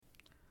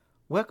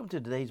Welcome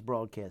to today's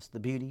broadcast, The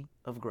Beauty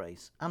of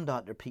Grace. I'm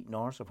Dr. Pete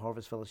Norris of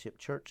Harvest Fellowship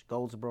Church,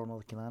 Goldsboro,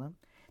 North Carolina.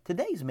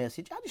 Today's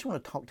message, I just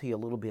want to talk to you a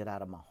little bit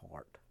out of my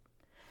heart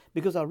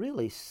because I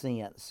really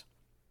sense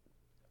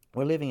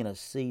we're living in a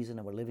season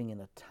and we're living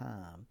in a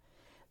time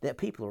that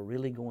people are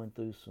really going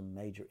through some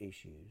major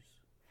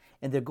issues.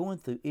 And they're going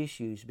through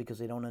issues because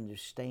they don't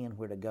understand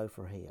where to go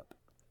for help.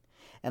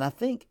 And I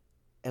think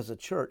as a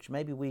church,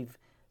 maybe we've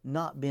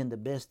not been the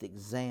best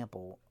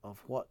example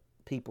of what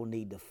people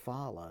need to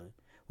follow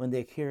when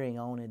they're carrying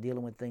on and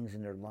dealing with things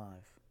in their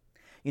life.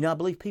 You know, I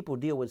believe people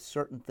deal with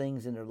certain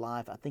things in their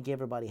life. I think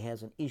everybody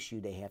has an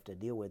issue they have to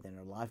deal with in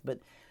their life. But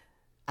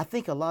I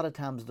think a lot of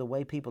times the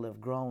way people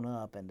have grown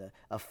up and the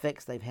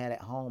effects they've had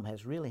at home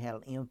has really had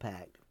an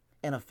impact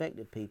and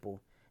affected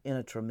people in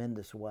a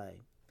tremendous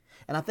way.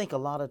 And I think a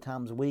lot of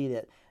times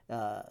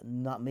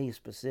not me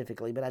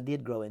specifically, but I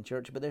did grow in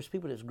church, but there's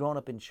people that's grown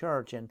up in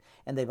church and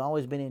they've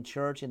always been in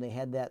church and they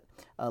had that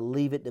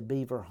Leave It to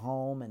Beaver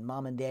home, and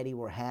mom and daddy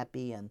were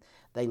happy and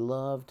they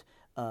loved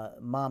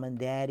mom and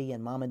daddy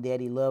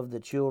loved the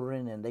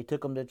children, and they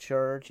took them to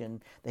church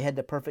and they had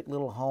the perfect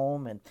little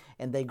home,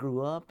 and they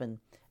grew up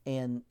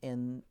and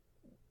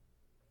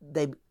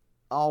they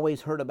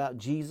always heard about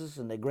Jesus,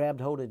 and they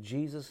grabbed hold of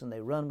Jesus and they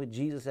run with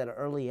Jesus at an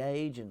early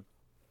age. And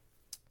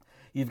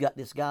you've got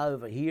this guy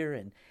over here,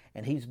 and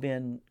he's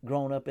been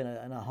grown up in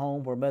a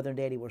home where mother and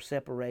daddy were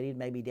separated.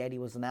 Maybe daddy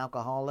was an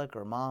alcoholic,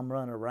 or mom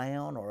run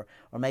around, or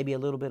maybe a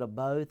little bit of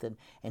both. And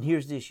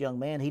here's this young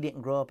man. He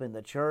didn't grow up in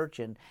the church,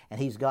 and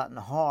he's gotten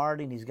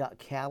hard, and he's got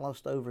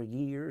calloused over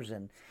years,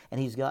 and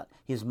he's got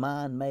his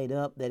mind made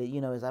up that,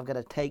 is I've got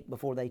to take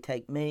before they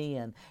take me,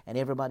 and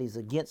everybody's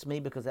against me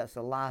because that's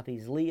the life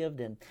he's lived.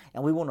 And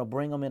we want to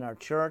bring them in our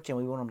church, and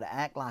we want them to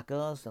act like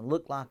us and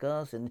look like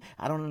us, and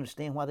I don't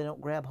understand why they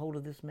don't grab hold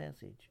of this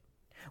message.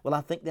 Well,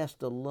 I think that's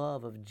the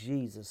love of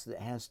Jesus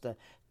that has to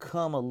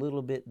come a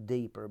little bit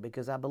deeper,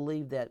 because I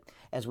believe that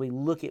as we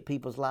look at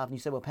people's life, and you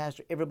say, well,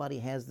 Pastor, everybody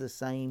has the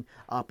same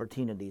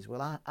opportunities.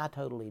 Well, I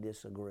totally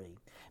disagree,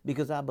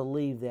 because I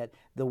believe that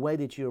the way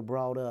that you're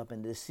brought up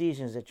and the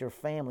decisions that your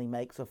family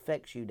makes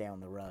affects you down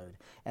the road.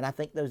 And I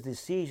think those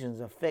decisions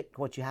affect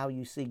how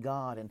you see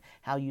God, and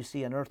how you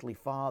see an earthly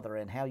father,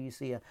 and how you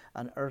see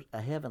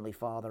a heavenly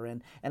father.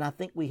 And I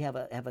think we have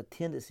a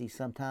tendency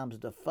sometimes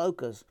to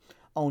focus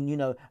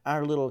on,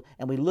 our little,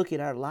 and we look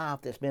at our life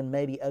that's been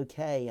maybe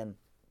okay, and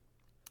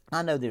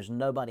I know there's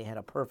nobody had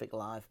a perfect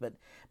life, but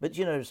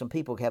some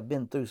people have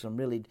been through some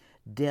really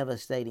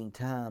devastating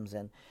times,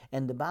 and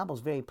the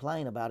Bible's very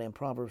plain about it in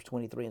Proverbs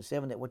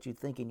 23:7 that what you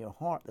think in your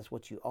heart, that's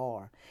what you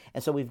are.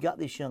 And so we've got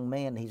this young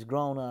man, he's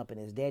grown up, and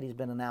his daddy's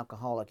been an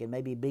alcoholic, and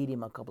maybe beat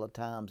him a couple of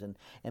times,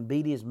 and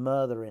beat his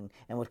mother, and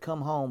would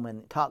come home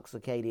and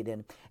intoxicated,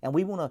 and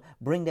we want to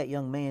bring that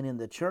young man in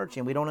the church,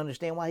 and we don't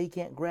understand why he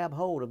can't grab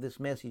hold of this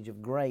message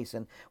of grace,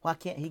 and why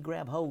can't he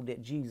grab hold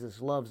that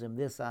Jesus loves him,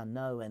 this I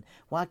know, and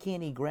why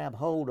can't he grab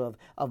hold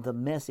of the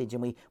message.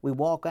 And we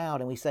walk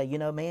out and we say,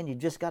 man, you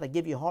just got to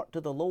give your heart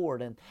to the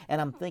Lord. And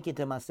I'm thinking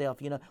to myself,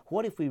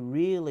 what if we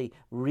really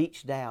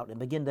reached out and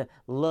begin to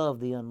love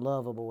the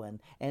unlovable, and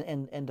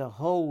to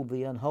hold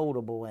the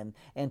unholdable,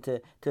 and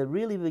to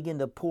really begin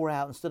to pour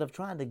out instead of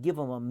trying to give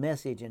them a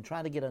message and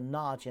trying to get a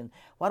notch. And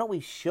why don't we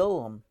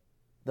show them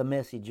the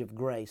message of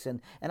grace? And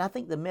I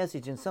think the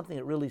message, and something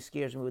that really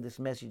scares me with this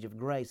message of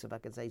grace, if I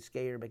could say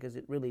scare, because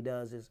it really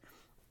does, is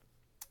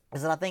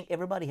that I think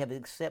everybody have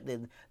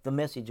accepted the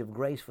message of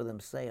grace for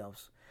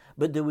themselves.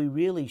 But do we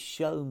really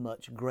show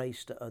much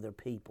grace to other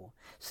people?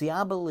 See,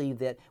 I believe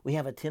that we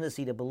have a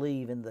tendency to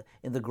believe in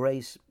the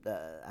grace.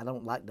 I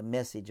don't like the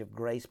message of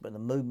grace, but the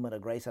movement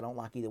of grace. I don't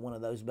like either one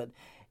of those. But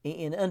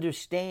in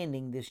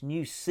understanding this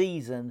new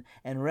season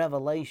and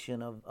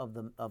revelation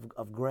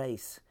of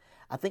grace,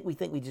 I think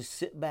we just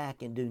sit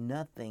back and do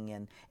nothing,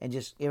 and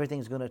just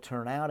everything's going to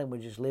turn out, and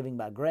we're just living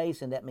by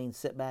grace, and that means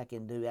sit back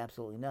and do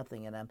absolutely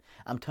nothing. And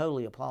I'm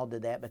totally applaud to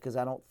that, because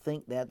I don't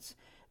think that's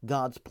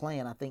God's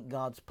plan. I think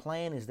God's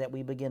plan is that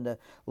we begin to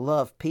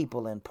love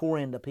people and pour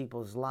into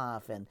people's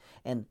life,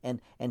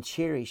 and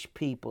cherish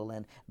people,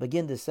 and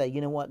begin to say, you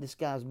know what, this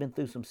guy's been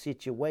through some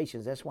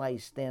situations. That's why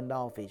he's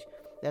standoffish.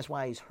 That's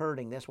why he's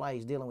hurting. That's why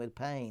he's dealing with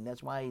pain.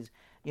 That's why he's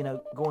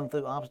going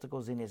through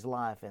obstacles in his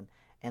life,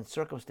 and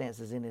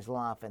circumstances in his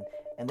life,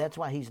 and that's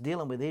why he's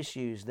dealing with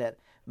issues that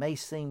may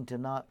seem to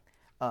not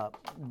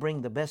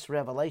bring the best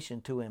revelation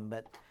to him.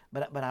 But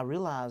I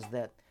realize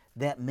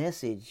that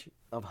message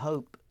of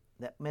hope,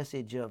 that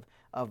message of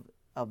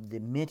the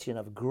mention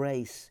of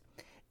grace,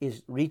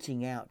 is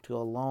reaching out to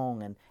a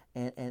long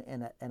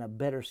and a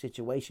better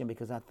situation,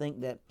 because I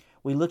think that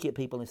we look at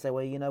people and say,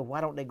 well,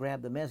 why don't they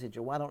grab the message,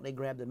 or why don't they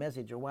grab the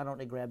message, or why don't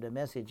they grab the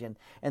message? And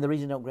the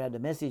reason they don't grab the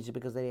message is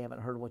because they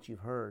haven't heard what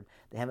you've heard.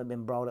 They haven't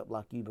been brought up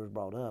like you were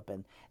brought up.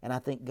 And I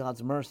think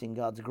God's mercy and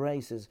God's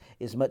grace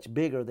is much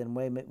bigger than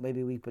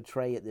maybe we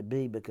portray it to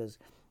be, because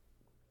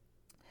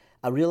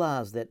I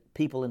realize that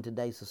people in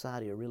today's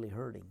society are really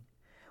hurting.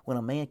 when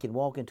a man can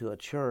walk into a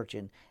church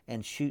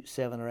and shoot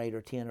 7 or 8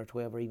 or 10 or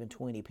 12 or even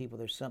 20 people,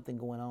 there's something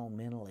going on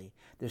mentally.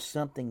 There's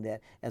something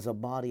that as a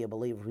body of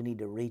believers we need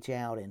to reach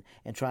out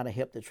and try to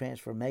help the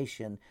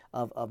transformation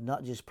of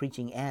not just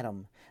preaching at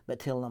them, but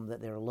telling them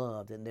that they're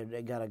loved and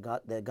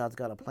that God's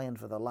got a plan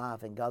for their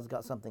life and God's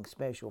got something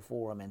special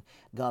for them and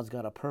God's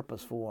got a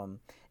purpose for them.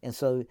 And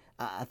so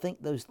I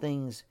think those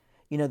things,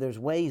 there's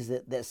ways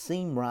that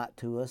seem right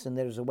to us, and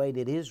there's a way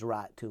that is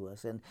right to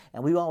us. And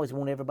we always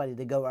want everybody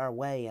to go our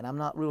way, and I'm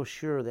not real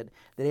sure that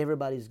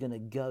everybody's going to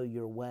go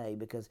your way,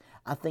 because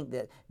I think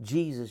that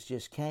Jesus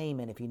just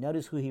came, and if you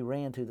notice who he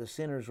ran to, the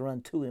sinners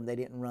run to him. They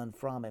didn't run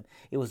from him.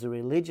 It was the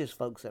religious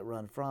folks that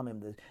run from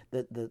him.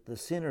 The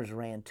sinners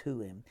ran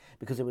to him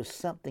because there was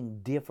something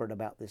different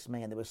about this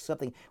man. There was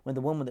something, when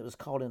the woman that was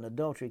caught in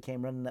adultery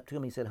came running up to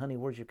him, he said, "Honey,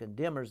 where's your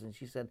condemners?" And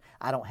she said,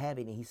 "I don't have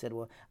any." He said,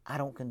 "Well, I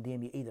don't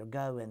condemn you either.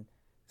 Go and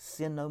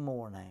sin no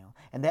more now."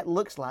 And that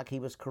looks like he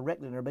was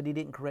correcting her, but he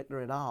didn't correct her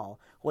at all.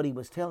 What he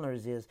was telling her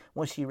is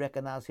once she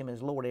recognized him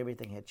as Lord,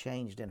 everything had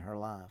changed in her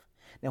life.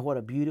 Now, what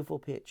a beautiful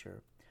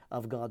picture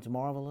of God's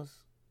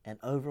marvelous and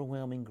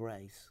overwhelming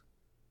grace.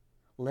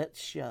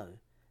 Let's show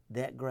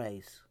that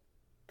grace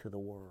to the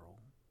world.